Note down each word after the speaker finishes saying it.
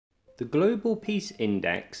The Global Peace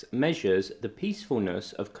Index measures the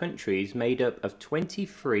peacefulness of countries made up of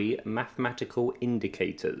 23 mathematical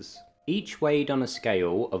indicators, each weighed on a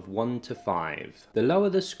scale of 1 to 5. The lower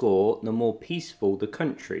the score, the more peaceful the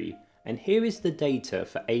country. And here is the data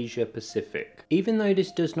for Asia Pacific. Even though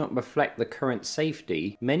this does not reflect the current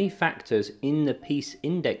safety, many factors in the Peace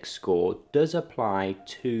Index score does apply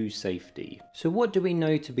to safety. So what do we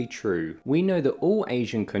know to be true? We know that all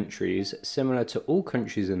Asian countries, similar to all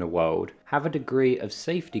countries in the world, have a degree of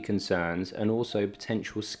safety concerns and also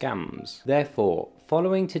potential scams. Therefore,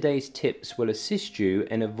 following today's tips will assist you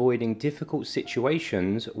in avoiding difficult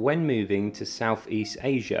situations when moving to Southeast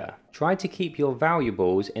Asia. Try to keep your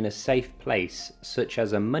valuables in a safe place, such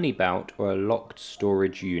as a money belt or a locked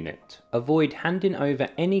storage unit. Avoid handing over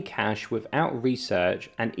any cash without research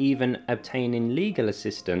and even obtaining legal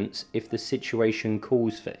assistance if the situation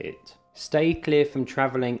calls for it. Stay clear from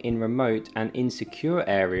travelling in remote and insecure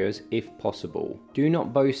areas if possible. Do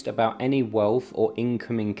not boast about any wealth or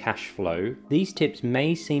incoming cash flow. These tips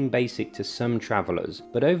may seem basic to some travellers,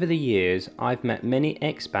 but over the years I've met many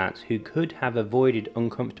expats who could have avoided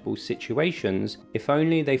uncomfortable situations if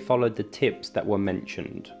only they followed the tips that were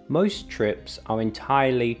mentioned. Most trips are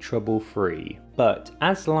entirely trouble-free. But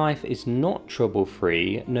as life is not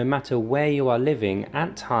trouble-free, no matter where you are living,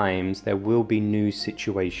 at times there will be new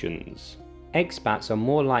situations. Expats are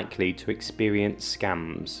more likely to experience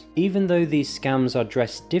scams. Even though these scams are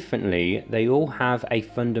dressed differently, they all have a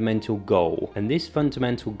fundamental goal, and this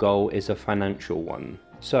fundamental goal is a financial one.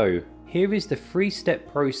 So, here is the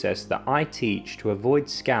 3-step process that I teach to avoid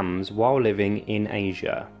scams while living in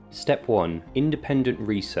Asia. Step 1. Independent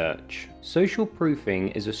research. Social proofing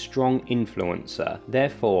is a strong influencer.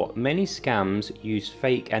 Therefore, many scams use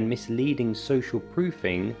fake and misleading social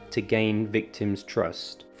proofing to gain victims'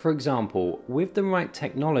 trust. For example, with the right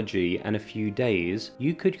technology and a few days,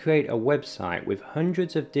 you could create a website with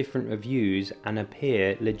hundreds of different reviews and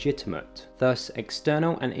appear legitimate. Thus,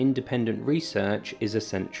 external and independent research is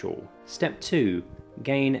essential. Step 2.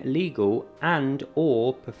 Gain legal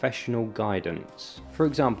and/or professional guidance. For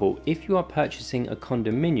example, if you are purchasing a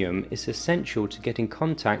condominium, it's essential to get in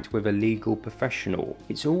contact with a legal professional.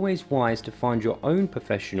 It's always wise to find your own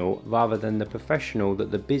professional rather than the professional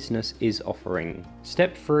that the business is offering.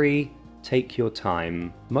 Step 3. Take your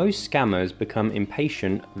time. Most scammers become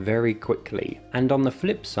impatient very quickly. And on the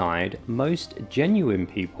flip side, most genuine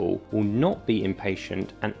people will not be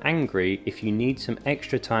impatient and angry if you need some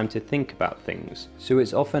extra time to think about things. So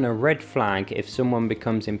it's often a red flag if someone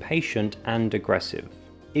becomes impatient and aggressive.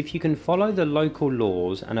 If you can follow the local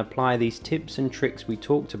laws and apply these tips and tricks we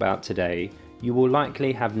talked about today, you will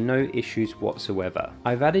likely have no issues whatsoever.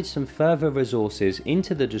 I've added some further resources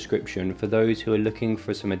into the description for those who are looking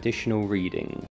for some additional reading.